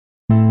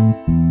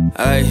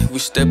Aye, we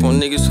step on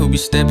niggas who be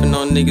stepping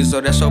on niggas.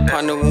 Oh, that's our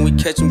partner when we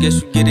catch him.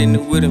 Guess we get in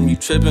it with him. You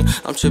tripping?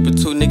 I'm tripping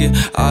too,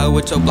 nigga. Alright,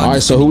 with your block.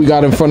 Alright, so who we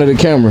got in front of the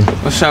camera?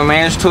 What's up,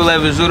 man? It's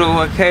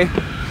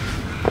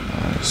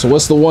 211Zoota1K. So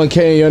what's the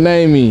 1K in your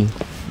name mean?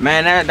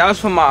 Man, that was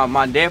for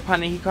my dad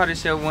partner. He called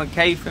himself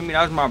 1K, you feel me?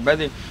 That was my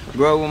brother.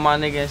 Grew up with my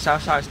nigga in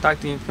Southside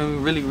Stockton, you feel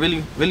me?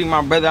 Really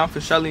my brother. I'm for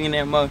surely in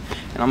that mug.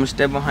 And I'm gonna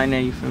step behind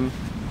that, you feel me?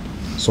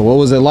 So what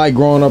was it like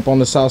growing up on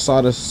the south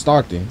side of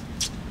Stockton?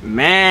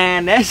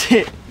 Man, that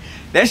shit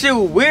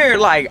was weird.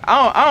 Like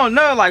I don't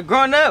know, like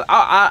growing up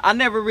I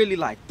never really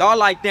like thought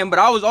like them, but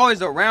I was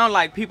always around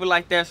like people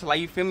like that. So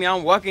like, you feel me,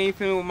 I'm walking, you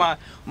feel me, with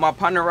my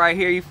partner right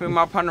here, you feel me,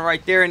 my partner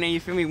right there, and then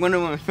you feel me, one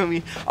of them, you feel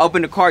me,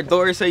 open the car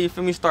door, so you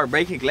feel me, start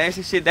breaking glass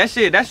and shit. That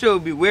shit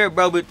would be weird,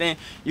 bro. But then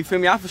you feel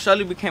me, I for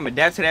surely became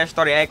adapted to that,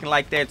 started acting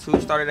like that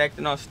too, started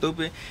acting all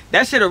stupid.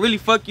 That shit'll really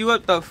fuck you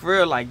up though, for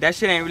real. Like that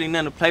shit ain't really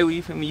nothing to play with,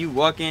 you feel me. You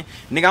walking,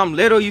 nigga, I'm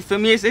little, you feel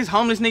me, it's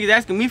homeless niggas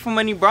asking me for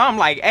money, bro. I'm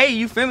like, hey,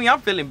 you feel me,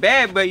 I'm feeling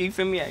bad, but you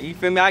feel me,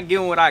 I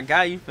give them what I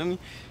got, you feel me.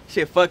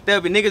 Shit fucked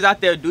up, and niggas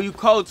out there do you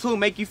cold too,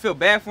 make you feel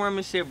bad for them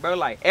and shit, bro.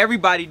 Like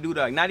everybody do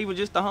that, not even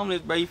just the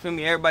homeless, bro, you feel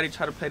me. Everybody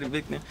try to play the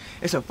victim.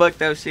 It's a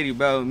fucked up city,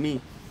 bro, with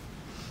me.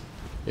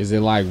 Is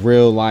it like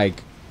real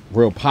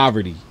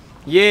poverty?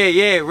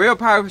 Yeah, real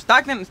poverty.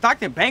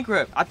 Stockton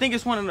bankrupt. I think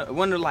it's one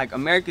of like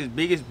America's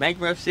biggest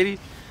bankrupt cities.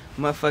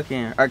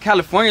 Motherfucking, or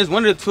California is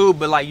one of the two,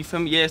 but like, you feel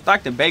me, yeah,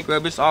 Stockton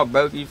bankrupt, it's all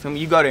broke, you feel me.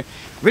 You go to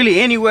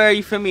really anywhere,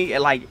 you feel me,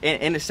 like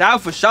in the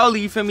South for surely,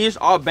 you feel me, it's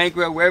all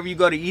bankrupt. Wherever you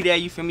go to eat at,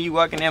 you feel me, you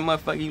walk in that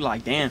motherfucker, you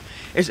like, damn,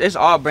 it's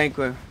all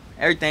bankrupt.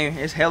 Everything,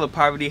 it's hella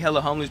poverty,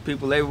 hella homeless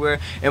people everywhere.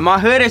 In my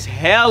hood, it's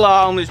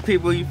hella homeless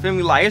people, you feel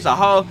me? Like, it's a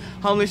whole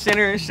homeless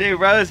center and shit,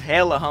 bro. It's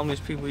hella homeless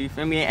people, you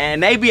feel me?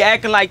 And they be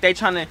acting like they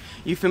trying to,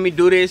 you feel me,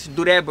 do this,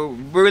 do that, but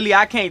really,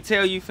 I can't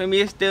tell, you feel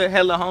me? It's still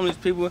hella homeless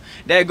people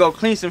that go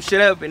clean some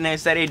shit up and then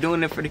say they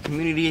doing it for the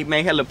community,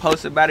 make hella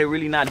posts about it,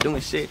 really not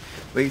doing shit.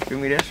 But you feel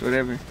me, that's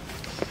whatever.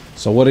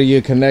 So what are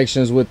your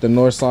connections with the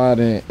north side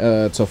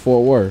and to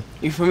Fort Worth?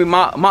 You feel me?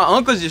 My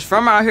uncles is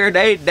from out here.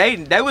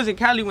 They was in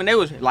Cali when they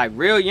was like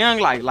real young,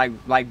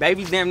 like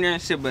babies damn near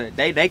and shit. But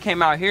they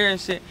came out here and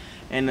shit.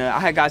 And I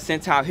had got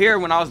sent out here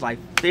when I was like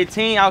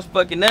 15. I was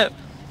fucking up.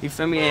 You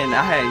feel me? And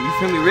I had, you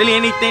feel me, really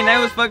anything they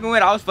was fucking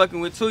with, I was fucking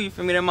with too. You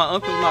feel me? Then my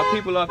uncles, my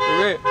people off the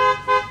rip.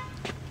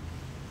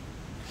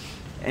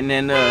 And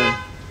then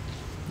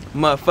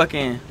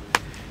motherfucking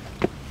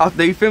off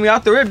the, you feel me,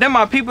 off the rip, them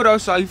my people though,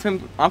 so you feel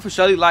me, I'm for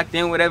surely locked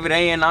in whatever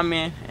they in, I'm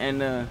in.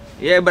 And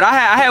yeah, but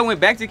I had went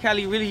back to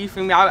Cali, really, you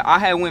feel me, I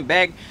had went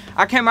back.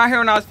 I came out here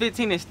when I was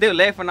 15 and still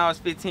left when I was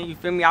 15, you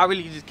feel me. I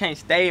really just can't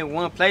stay in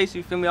one place,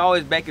 you feel me,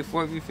 always back and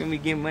forth, you feel me,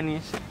 getting money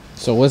and shit.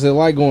 So what's it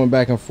like going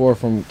back and forth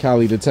from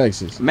Cali to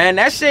Texas? Man,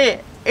 that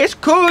shit, it's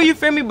cool, you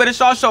feel me, but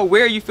it's also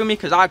weird, you feel me,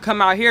 because I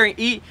come out here and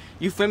eat,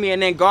 you feel me,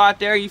 and then go out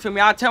there, you feel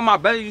me. I tell my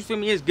brothers, you feel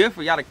me, it's good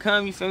for y'all to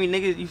come, you feel me,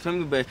 niggas, you feel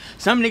me, but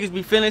some niggas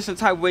be feeling some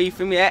type of way, you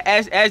feel me,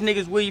 as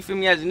niggas will, you feel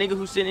me, as a nigga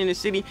who's sitting in the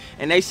city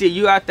and they see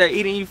you out there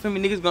eating, you feel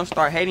me, niggas gonna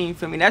start hating, you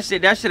feel me. That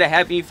shit have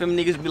happened, you feel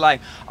me, niggas be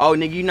like, oh,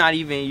 nigga, you not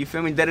even, you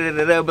feel me,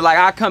 da-da-da-da-da, but like,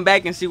 I come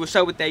back and see what's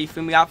up with that, you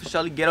feel me, I for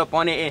surely get up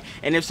on it,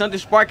 and if something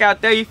spark out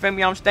there, you feel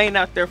me, I'm staying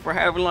out there for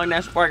however long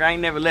that spark. I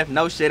ain't never left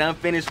no shit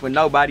unfinished with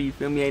nobody, you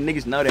feel me, and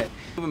niggas know that.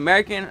 I'm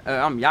American,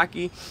 I'm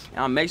Yaki,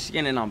 I'm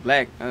Mexican, and I'm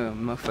black,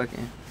 motherfucking.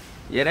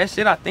 Yeah, that's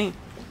it, I think.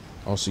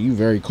 Oh, so you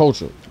very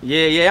cultural.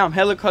 Yeah, I'm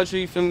hella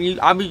cultural, you feel me?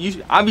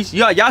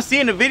 Y'all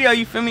seeing the video,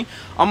 you feel me?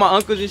 All my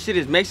uncles and shit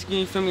is Mexican,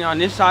 you feel me, on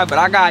this side, but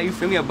I got, you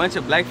feel me, a bunch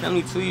of black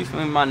family too, you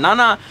feel me? My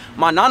nana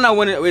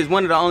is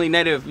one of the only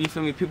native, you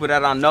feel me, people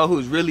that I know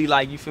who's really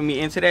like, you feel me,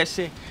 into that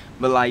shit.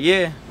 But like,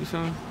 yeah, you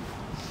feel me?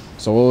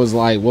 So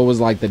what was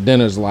like the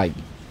dinners like?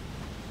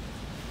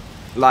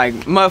 Like,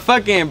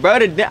 motherfucking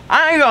brother,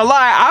 I ain't gonna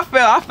lie,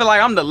 I feel like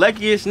I'm the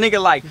luckiest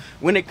nigga. Like,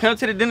 when it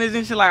comes to the dinners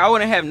and shit, like, I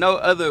wouldn't have no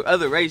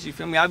other race, you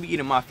feel me? I be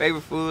eating my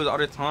favorite foods all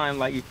the time,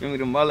 like, you feel me,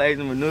 the moles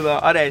and menudo,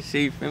 all that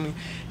shit, you feel me?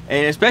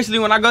 And especially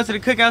when I go to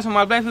the cookouts on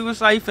my black people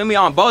side, you feel me,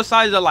 on both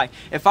sides of, like,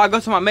 if I go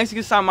to my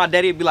Mexican side, my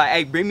daddy would be like,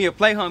 hey, bring me a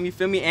plate home, you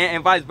feel me?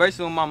 And vice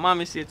versa with my mom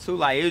and shit too.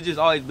 Like, it's just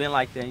always been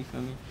like that, you feel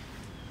me?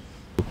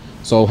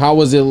 So how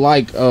was it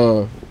like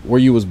where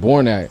you was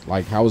born at?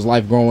 Like, how was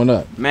life growing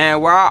up? Man,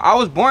 where I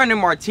was born in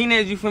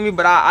Martinez, you feel me,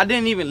 but I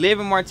didn't even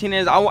live in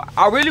Martinez.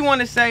 I really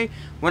want to say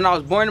when I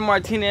was born in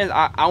Martinez,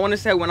 I want to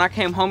say when I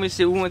came home and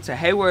shit, we went to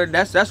Hayward.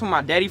 That's where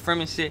my daddy from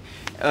and shit.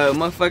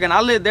 Motherfucking,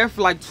 I lived there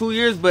for like 2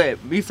 years, but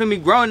you feel me,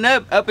 growing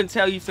up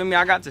until, you feel me,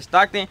 I got to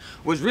Stockton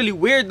was really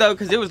weird though,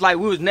 because it was like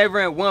we was never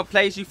in one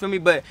place, you feel me.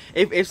 But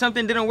if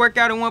something didn't work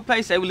out in one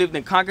place, say we lived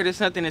in Concord or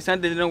something, and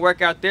something didn't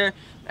work out there,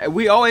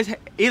 we always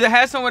either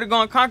had somewhere to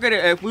go in Concord, or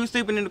if we was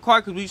sleeping in the car,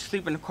 because we used to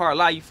sleep in the car a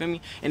lot, you feel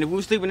me. And if we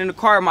was sleeping in the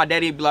car, my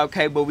daddy would be like,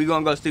 okay, but we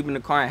gonna go sleep in the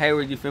car in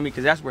Hayward, you feel me,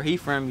 because that's where he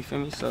from, you feel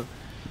me. So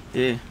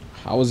yeah.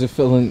 How was it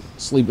feeling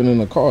sleeping in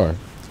the car?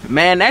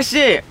 Man, that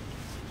shit,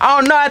 I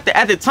don't know,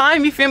 at the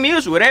time, you feel me, it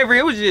was whatever.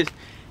 It was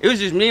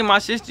just me and my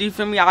sister, you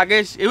feel me. I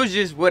guess it was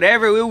just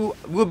whatever.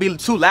 It would be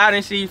too loud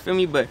and shit, you feel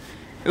me. But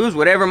It was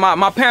whatever.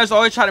 My parents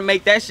always try to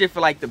make that shit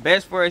for like the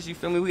best for us, you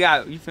feel me? We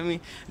got, you feel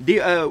me,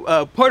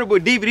 portable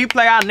DVD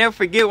player. I'll never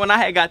forget when I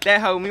had got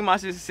that hoe. Me and my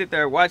sister sit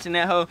there watching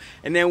that hoe,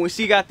 and then when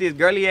she got this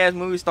girly ass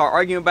movie, start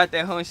arguing about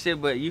that hoe and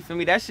shit. But you feel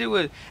me, that shit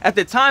was, at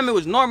the time it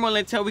was normal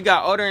until we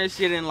got older and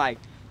shit, and like,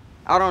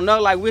 I don't know,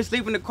 like we'd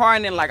sleep in the car,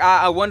 and then like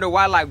I wonder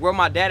why, like where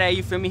my dad at,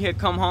 you feel me, he'd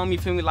come home, you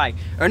feel me, like,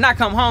 or not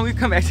come home, he'd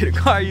come back to the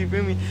car, you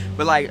feel me,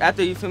 but like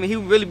after, you feel me, he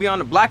would really be on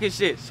the block and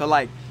shit. So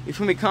like, you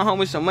feel me, come home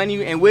with some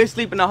money, and we'd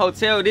sleep in the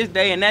hotel this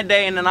day and that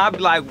day, and then I'll be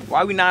like,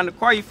 why we not in the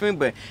car, you feel me?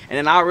 But, and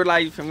then I'll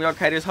realize, you feel me,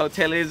 okay, this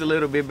hotel is a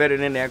little bit better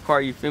than that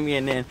car, you feel me?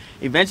 And then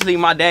eventually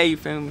my dad, you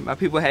feel me, my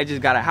people had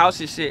just got a house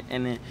and shit,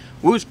 and then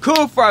we was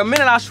cool for a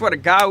minute. I swear to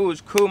God, we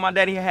was cool. My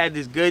daddy had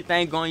this good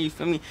thing going, you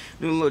feel me,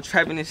 doing a little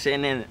trapping and shit,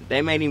 and then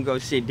they made him go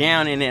sit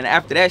down, and then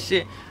after that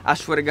shit, I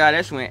swear to God,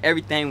 that's when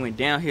everything went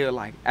downhill.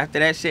 Like after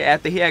that shit,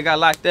 after he had got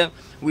locked up,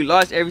 we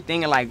lost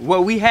everything. And like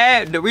what we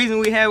had, the reason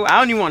we had, I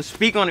don't even want to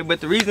speak on it, but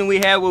the reason we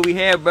had what we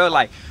had, bro,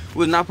 like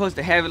we was not supposed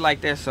to have it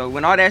like that. So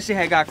when all that shit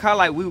had got caught,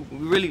 like we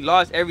really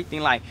lost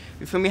everything. Like,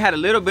 you feel me, had a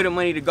little bit of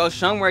money to go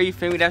somewhere, you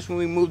feel me. That's when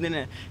we moved in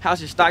the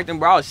house in Stockton,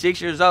 bro. I was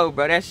 6 years old,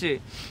 bro. That shit,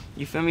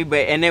 you feel me?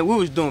 But and then we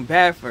was doing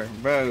bad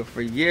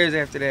for years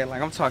after that.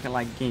 Like I'm talking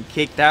like getting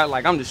kicked out.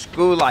 Like I'm to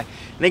school, like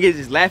niggas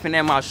just laughing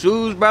at my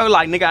shoes, bro.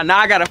 Like nigga, now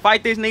I gotta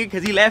fight this nigga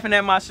because he laughing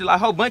at my shit. Like a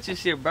whole bunch of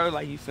shit, bro.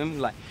 Like you feel me?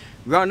 Like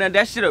growing up,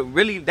 that shit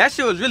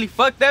was really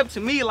fucked up to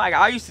me. Like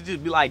I used to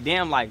just be like,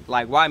 damn, like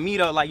why me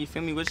though? Like you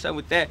feel me? What's up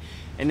with that?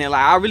 And then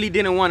like I really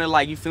didn't want to,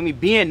 like, you feel me,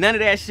 be in none of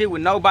that shit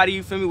with nobody,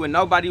 you feel me, when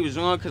nobody was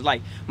on, cause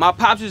like my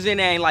pops was in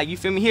there and like, you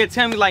feel me, he'd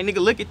tell me like, nigga,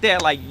 look at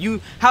that, like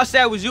you, how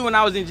sad was you when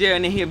I was in jail?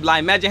 And then he'd be like,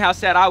 imagine how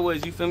sad I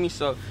was, you feel me?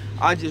 So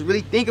I just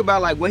really think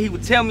about like what he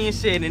would tell me and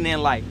shit. And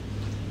then like,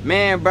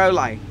 man, bro,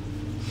 like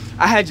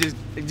I had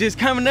just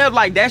coming up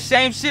like that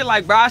same shit.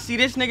 Like, bro, I see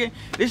this nigga,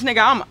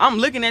 I'm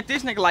looking at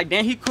this nigga like,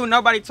 damn, he cool.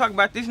 Nobody talk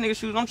about this nigga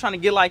shoes. I'm trying to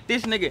get like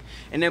this nigga.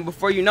 And then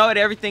before you know it,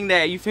 everything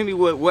that, you feel me,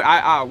 what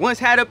I once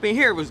had up in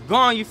here was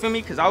gone, you feel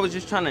me? Cause I was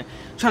just trying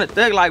to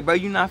thug, like, bro,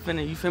 you not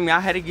finna, you feel me? I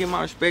had to get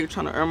my respect,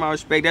 trying to earn my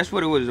respect. That's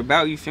what it was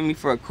about, you feel me,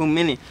 for a cool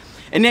minute.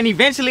 And then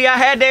eventually I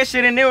had that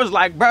shit, and it was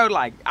like, bro,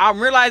 like I'm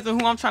realizing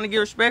who I'm trying to get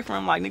respect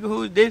from. Like, nigga,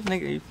 who is this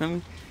nigga? You feel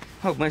me?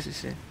 Whole bunch of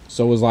shit.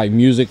 So it was like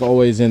music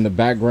always in the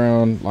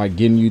background, like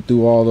getting you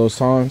through all those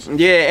times?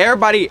 Yeah,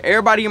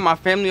 everybody in my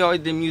family always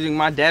did music.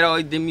 My dad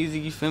always did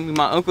music, you feel me?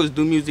 My uncles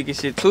do music and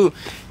shit too.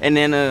 And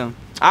then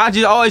I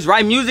just always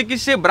write music and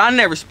shit, but I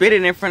never spit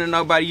it in front of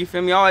nobody, you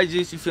feel me? I always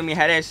just, you feel me,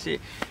 had that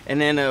shit. And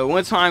then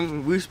one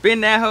time we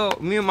spitting that hoe,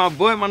 me and my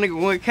boy, my nigga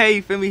 1K,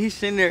 you feel me? He's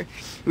sitting there,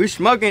 we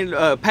smoking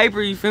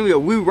paper, you feel me?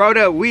 We rolled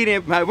up weed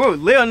in, we were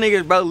little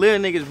niggas,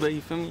 but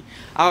you feel me?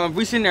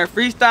 We sitting there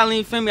freestyling,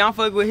 you feel me? I'm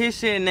fucking with his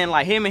shit, and then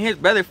like him and his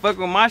brother fucking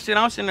with my shit.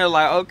 I'm sitting there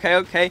like,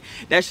 okay,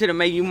 that shit'll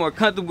make you more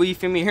comfortable, you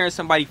feel me? Hearing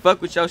somebody fuck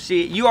with your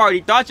shit. You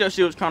already thought your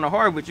shit was kind of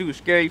hard, but you was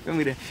scared, you feel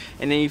me?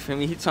 And then, you feel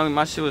me, he told me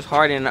my shit was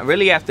hard, and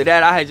really after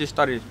that, I had just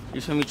started, you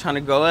feel me, trying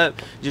to go up,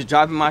 just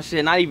dropping my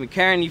shit, not even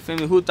caring, you feel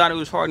me, who thought it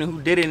was hard and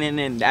who didn't. And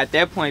then at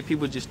that point,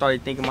 people just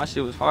started thinking my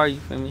shit was hard, you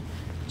feel me?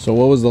 So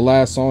what was the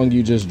last song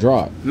you just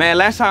dropped? Man,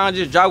 last time I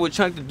just dropped with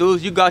Chunk the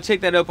Dudes. You go check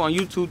that up on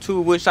YouTube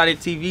too, woodshotit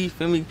TV,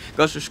 feel me?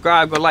 Go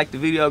subscribe, go like the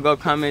video, go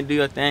comment, do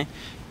your thing.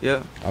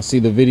 Yeah. I see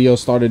the video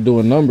started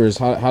doing numbers.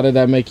 How did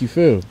that make you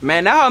feel?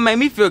 Man, that made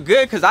me feel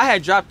good because I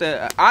had dropped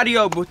the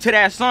audio to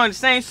that song, the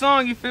same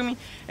song, you feel me?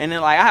 And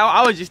then like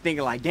I was just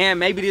thinking like, damn,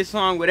 maybe this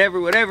song,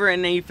 whatever.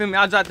 And then, you feel me,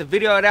 I dropped the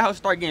video of that hoe,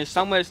 start getting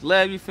so much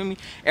love, you feel me?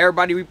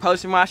 Everybody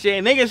reposting my shit.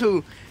 And niggas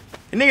who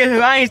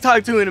I ain't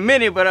talked to in a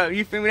minute, but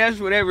you feel me, that's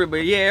whatever.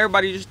 But yeah,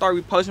 everybody just start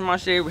reposting my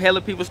shit. Hella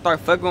people start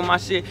fucking with my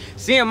shit.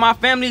 Seeing my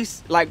family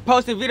like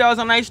posting videos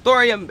on their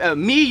story of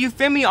me, you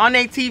feel me, on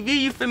their TV,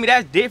 you feel me,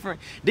 that's different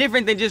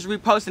than just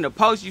reposting a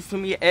post, you feel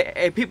me.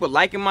 People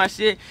liking my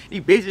shit,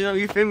 these bitches,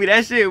 you feel me,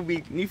 that shit will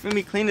be, you feel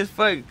me, clean as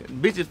fuck.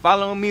 Bitches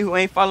following me who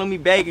ain't following me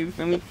back, you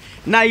feel me,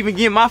 not even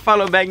getting my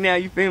follow back now,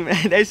 you feel me.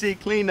 That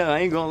shit clean though, I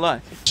ain't gonna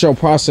lie. What's your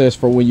process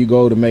for when you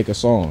go to make a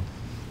song?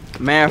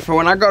 Man, for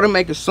when I go to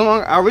make a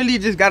song, I really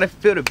just gotta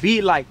feel the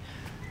beat. Like,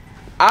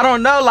 I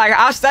don't know, like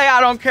I say I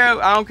don't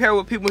care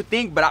what people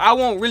think, but I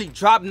won't really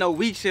drop no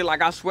weak shit.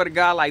 Like, I swear to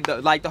God,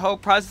 like the whole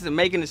process of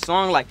making the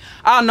song, like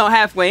I'll know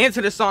halfway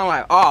into the song,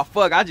 like, oh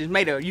fuck, I just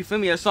made a, you feel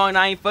me, a song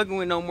I ain't fucking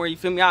with no more, you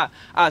feel me,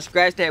 I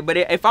scratch that. But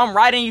if I'm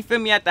writing, you feel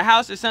me, at the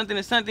house or something,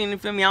 you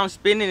feel me, I'm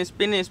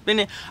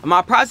spinning,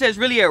 my process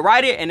really I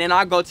write it, and then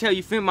I go tell,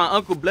 you feel me, my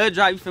uncle Blood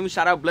Drop, you feel me,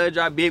 shout out Blood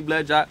Drop, big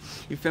Blood Drop,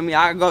 you feel me,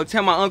 I go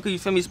tell my uncle, you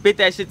feel me, spit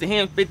that shit to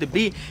him, spit the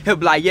beat, he'll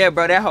be like, yeah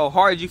bro, that whole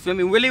hard, you feel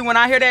me. Really, when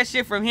I hear that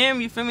shit from him,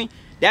 you feel me,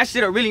 that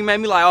shit'll really make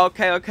me like,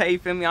 okay, you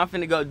feel me, I'm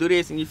finna go do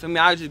this, and you feel me,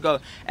 I'll just go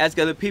ask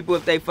other people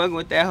if they fucking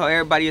with that hoe.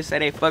 Everybody will say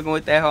they fucking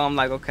with that hoe. I'm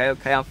like, okay,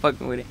 I'm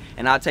fucking with it,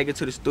 and I'll take it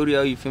to the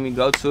studio, you feel me,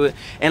 go to it.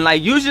 And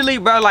like usually,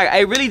 bro, like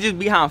it really just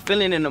be how I'm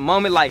feeling in the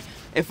moment. Like,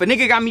 if a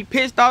nigga got me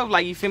pissed off,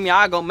 like, you feel me,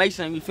 I'll go make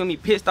some, you feel me,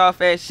 pissed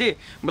off ass shit.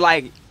 But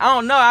like, I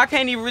don't know, I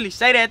can't even really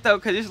say that though,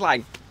 cause it's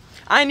like,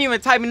 I ain't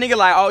even type of nigga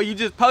like, oh, you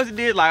just posted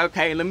this, like,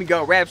 okay, let me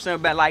go rap something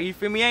back. Like, you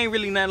feel me? Ain't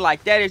really nothing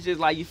like that. It's just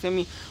like, you feel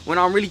me? When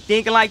I'm really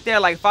thinking like that,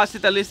 like if I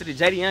sit there listen to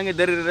JD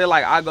Young,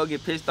 like I go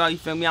get pissed off, you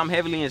feel me? I'm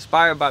heavily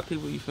inspired by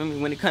people, you feel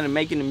me? When it comes to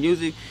making the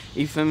music,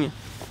 you feel me?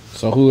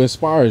 So who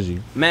inspires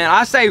you? Man,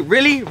 I say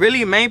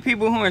really main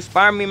people who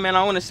inspire me, man,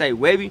 I want to say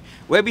Webby.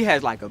 Webby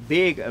has like a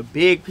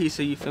big piece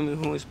of, you feel me,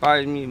 who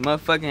inspires me.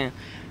 Motherfucking,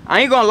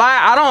 I ain't gonna lie,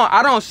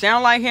 I don't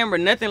sound like him or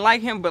nothing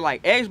like him, but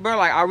like X, bro,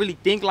 like I really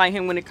think like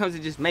him when it comes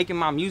to just making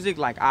my music.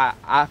 Like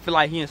I feel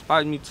like he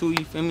inspires me too,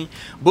 you feel me?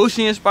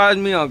 Bushi inspires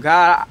me on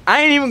God.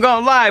 I ain't even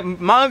gonna lie,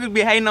 my uncles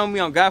be hating on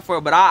me on God for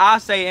it, but I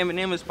say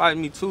Eminem inspires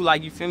me too,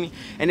 like, you feel me?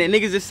 And then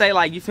niggas just say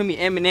like, you feel me,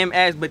 Eminem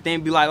ass, but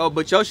then be like, oh,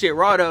 but your shit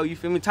raw though, you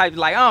feel me? Type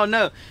like, I don't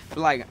know, but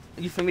like,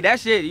 you feel me, that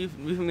shit, you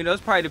feel me,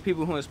 those probably the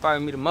people who inspire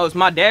me the most.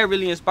 My dad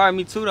really inspired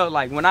me too though.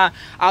 Like when I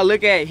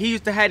look at, he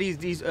used to have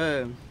these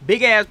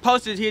big ass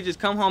posters, he'd just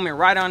come home and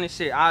write on this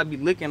shit. I'd be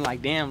looking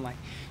like, damn, like,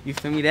 you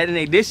feel me, that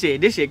ain't this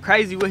shit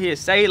crazy what he'd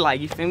say,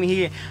 like, you feel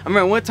me? I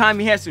remember one time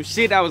he had some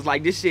shit that was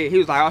like, this shit, he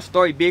was like, our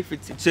story big for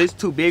just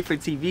too big for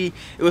TV,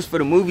 it was for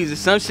the movies or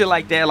some shit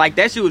like that. Like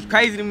that shit was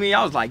crazy to me.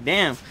 I was like,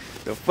 damn,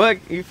 the fuck,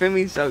 you feel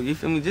me? So you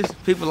feel me,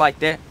 just people like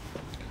that.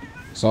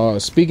 So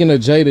speaking of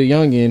Jada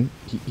Youngin,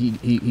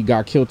 he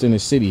got killed in the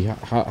city.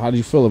 How do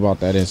you feel about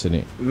that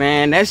incident?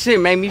 Man, that shit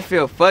made me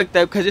feel fucked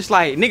up, because it's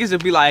like niggas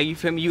would be like, you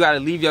feel me, you gotta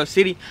leave your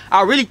city.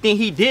 I really think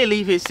he did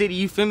leave his city,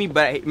 you feel me,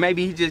 but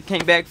maybe he just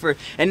came back for,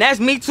 and that's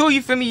me too,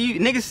 you feel me? You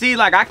niggas see,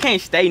 like, I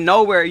can't stay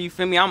nowhere, you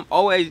feel me? I'm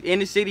always in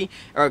the city,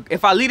 or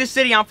if I leave the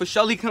city, I'm for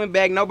surely coming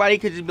back. Nobody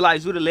could just be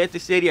like, Zoota left the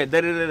city, or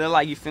da-da-da-da,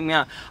 like, you feel me?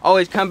 I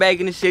always come back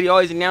in the city,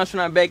 always announce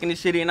when I'm back in the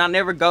city, and I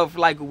never go for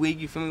like a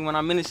week, you feel me? When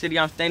I'm in the city,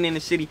 I'm staying in the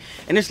city,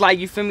 and it's like,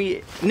 you feel me,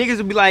 niggas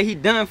would be like,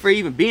 he done for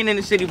even being in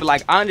the city, but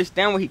like, I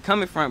understand where he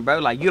coming from, bro.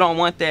 Like, you don't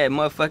want that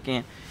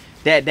motherfucking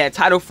that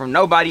title from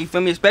nobody, you feel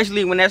me?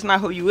 Especially when that's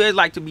not who you is,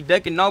 like, to be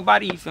ducking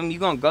nobody, you feel me? You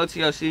gonna go to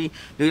your city,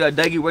 do your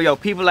Dougie where your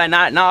people at.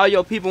 Not all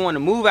your people want to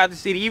move out the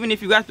city. Even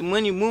if you got the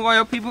money, move all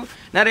your people.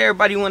 Not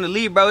everybody want to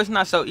leave, bro. It's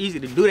not so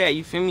easy to do that,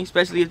 you feel me?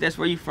 Especially if that's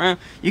where you from.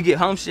 You get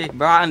homesick,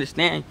 bro. I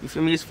understand, you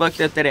feel me? It's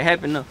fucked up that it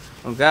happened though.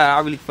 Oh God,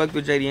 I really fucked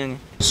with JD Youngin.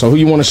 So who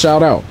you want to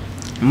shout out?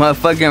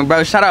 Motherfucking,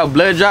 bro, shout out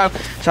Blood Drop,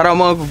 shout out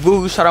my Uncle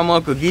Google, shout out my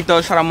Uncle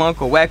Gito, shout out my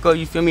Uncle Wacko,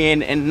 you feel me?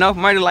 And enough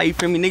murder, like, you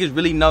feel me? Niggas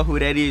really know who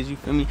that is, you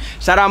feel me?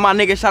 Shout out my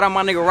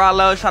nigga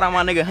Rollo, shout out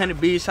my nigga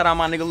 100 B, shout out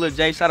my nigga Lil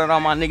J, shout out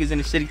all my niggas in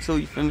the city too,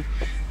 you feel me?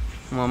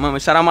 My mama,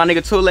 shout out my nigga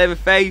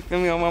 211K, you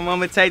feel me? On my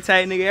mama Tay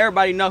Tay, nigga,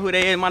 everybody know who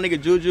they is. My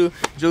nigga Juju,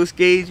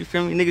 Skis, you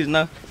feel me? Niggas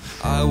know.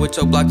 With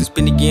your block to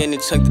spin again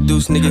and chunk the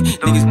deuce, nigga.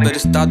 Niggas better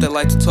stop that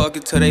like to talk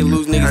until they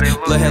lose,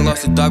 niggas. Blood had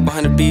lost the dog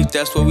behind the beef,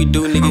 that's what we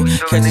do, nigga.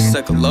 Catch a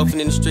sucker loafing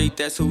in the street,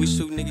 that's who we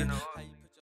shoot, nigga.